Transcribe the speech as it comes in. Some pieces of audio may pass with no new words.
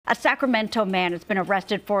A Sacramento man has been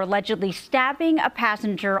arrested for allegedly stabbing a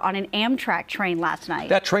passenger on an Amtrak train last night.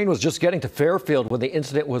 That train was just getting to Fairfield when the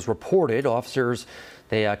incident was reported. Officers,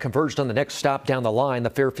 they converged on the next stop down the line, the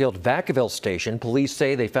Fairfield-Vacaville station. Police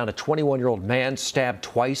say they found a 21-year-old man stabbed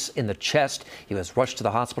twice in the chest. He was rushed to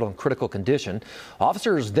the hospital in critical condition.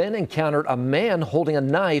 Officers then encountered a man holding a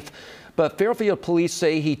knife, but Fairfield police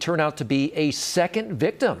say he turned out to be a second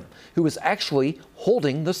victim who was actually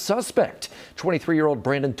holding the suspect. 23-year-old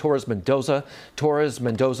Brandon Torres Mendoza. Torres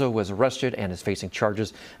Mendoza was arrested and is facing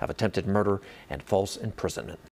charges of attempted murder and false imprisonment.